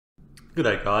Good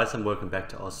day guys, and welcome back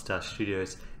to Ozstar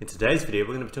Studios. In today's video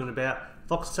we're going to be talking about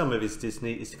Foxtel Movies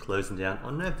Disney is closing down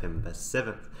on November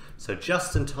 7th. So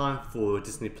just in time for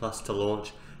Disney Plus to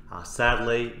launch.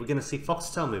 Sadly, we're going to see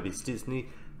Foxtel Movies Disney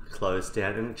close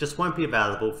down, and it just won't be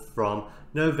available from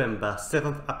November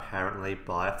 7th apparently,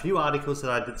 by a few articles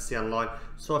that I did see online.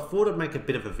 So I thought I'd make a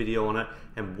bit of a video on it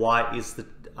and why is it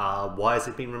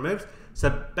being removed.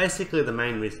 So basically the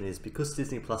main reason is because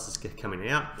Disney Plus is coming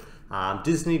out.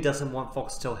 Disney doesn't want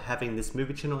Foxtel having this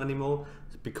movie channel anymore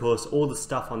because all the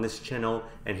stuff on this channel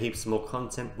and heaps more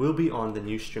content will be on the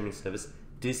new streaming service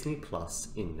Disney Plus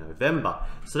in November.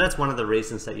 So that's one of the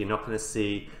reasons that you're not going to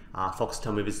see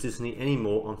Foxtel Movies Disney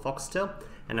anymore on Foxtel.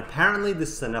 And apparently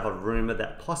this is another rumor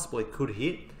that possibly could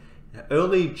hit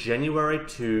early January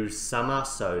to summer,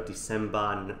 so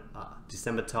December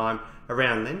time,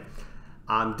 around then.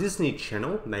 Disney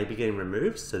Channel may be getting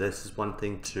removed, so this is one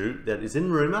thing too that is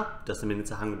in rumor, doesn't mean it's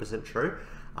 100% true.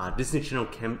 Disney Channel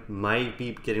may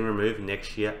be getting removed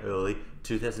next year, early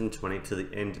 2020 to the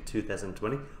end of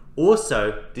 2020.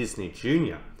 Also, Disney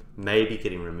Junior may be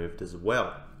getting removed as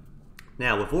well.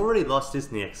 Now, we've already lost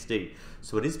Disney XD,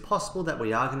 so it is possible that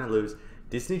we are going to lose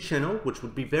Disney Channel, which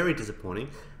would be very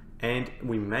disappointing, and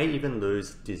we may even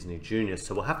lose Disney Junior.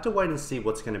 So we'll have to wait and see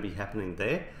what's going to be happening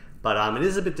there. But it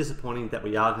is a bit disappointing that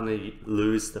we are going to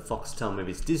lose the Foxtel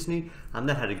Movies Disney.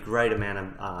 That had a great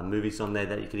amount of movies on there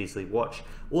that you could easily watch.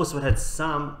 Also, it had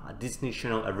some Disney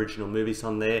Channel original movies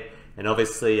on there. And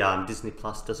obviously, Disney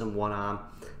Plus doesn't want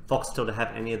Foxtel to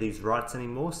have any of these rights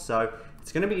anymore. So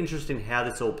it's going to be interesting how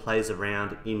this all plays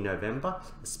around in November,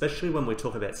 especially when we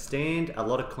talk about Stand. A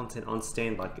lot of content on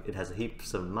Stand, like it has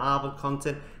heaps of Marvel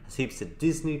content, has heaps of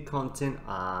Disney content,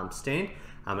 Stand.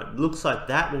 It looks like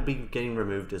that will be getting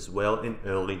removed as well in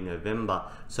early November.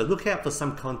 So look out for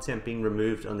some content being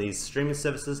removed on these streaming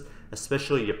services,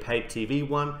 especially your paid TV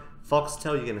one.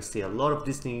 Foxtel, you're going to see a lot of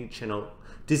Disney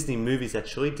movies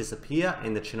actually disappear,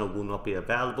 and the channel will not be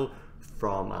available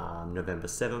from November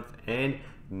 7th. And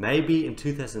maybe in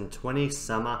 2020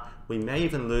 summer, we may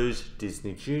even lose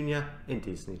Disney Junior and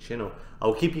Disney Channel.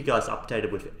 I'll keep you guys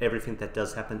updated with everything that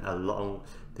does happen along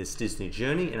this Disney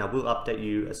journey, and I will update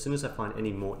you as soon as I find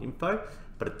any more info.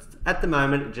 But at the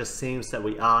moment, it just seems that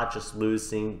we are just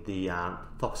losing the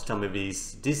Foxtel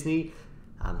Movies Disney.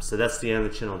 So that's the only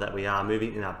channel that we are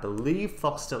moving, and I believe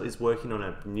Foxtel is working on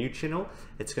a new channel.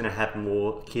 It's going to have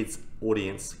more kids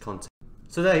audience content.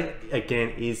 So that again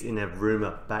is in a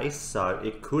rumor base, so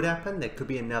it could happen. There could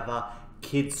be another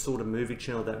kids sort of movie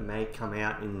channel that may come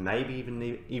out in maybe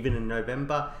even in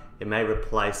November. It may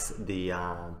replace the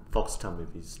Foxtel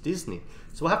Movies Disney.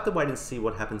 So we'll have to wait and see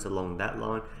what happens along that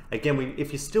line. Again,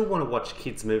 if you still want to watch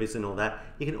kids movies and all that,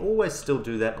 you can always still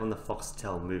do that on the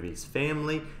Foxtel Movies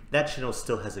family. That channel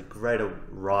still has a greater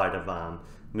ride of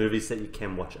movies that you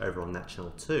can watch over on that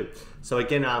channel too. So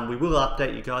again, we will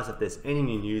update you guys if there's any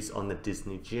new news on the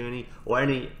Disney journey or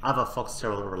any other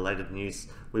Foxtel related news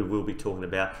we will be talking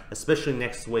about. Especially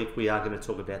next week, we are going to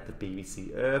talk about the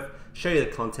BBC Earth, show you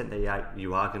the content that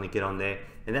you are going to get on there,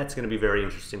 and that's going to be very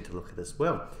interesting to look at as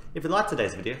well. If you liked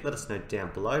today's video, let us know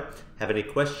down below. Have any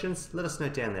questions, let us know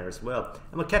down there as well.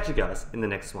 And we'll catch you guys in the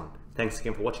next one. Thanks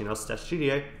again for watching Ozstar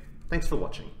Studio. Thanks for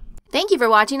watching. Thank you for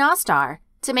watching Ozstar.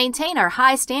 To maintain our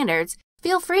high standards,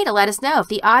 feel free to let us know if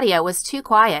the audio was too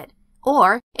quiet,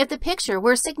 or if the picture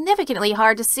were significantly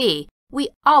hard to see. We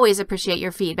always appreciate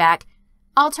your feedback.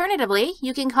 Alternatively,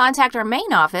 you can contact our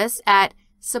main office at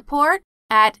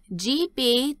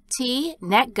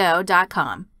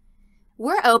support@gbtnetgo.com.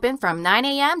 We're open from 9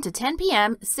 a.m. to 10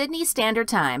 p.m. Sydney Standard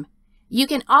Time. You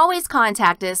can always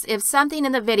contact us if something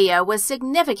in the video was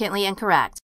significantly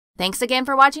incorrect. Thanks again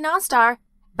for watching Ozstar.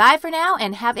 Bye for now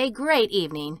and have a great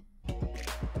evening.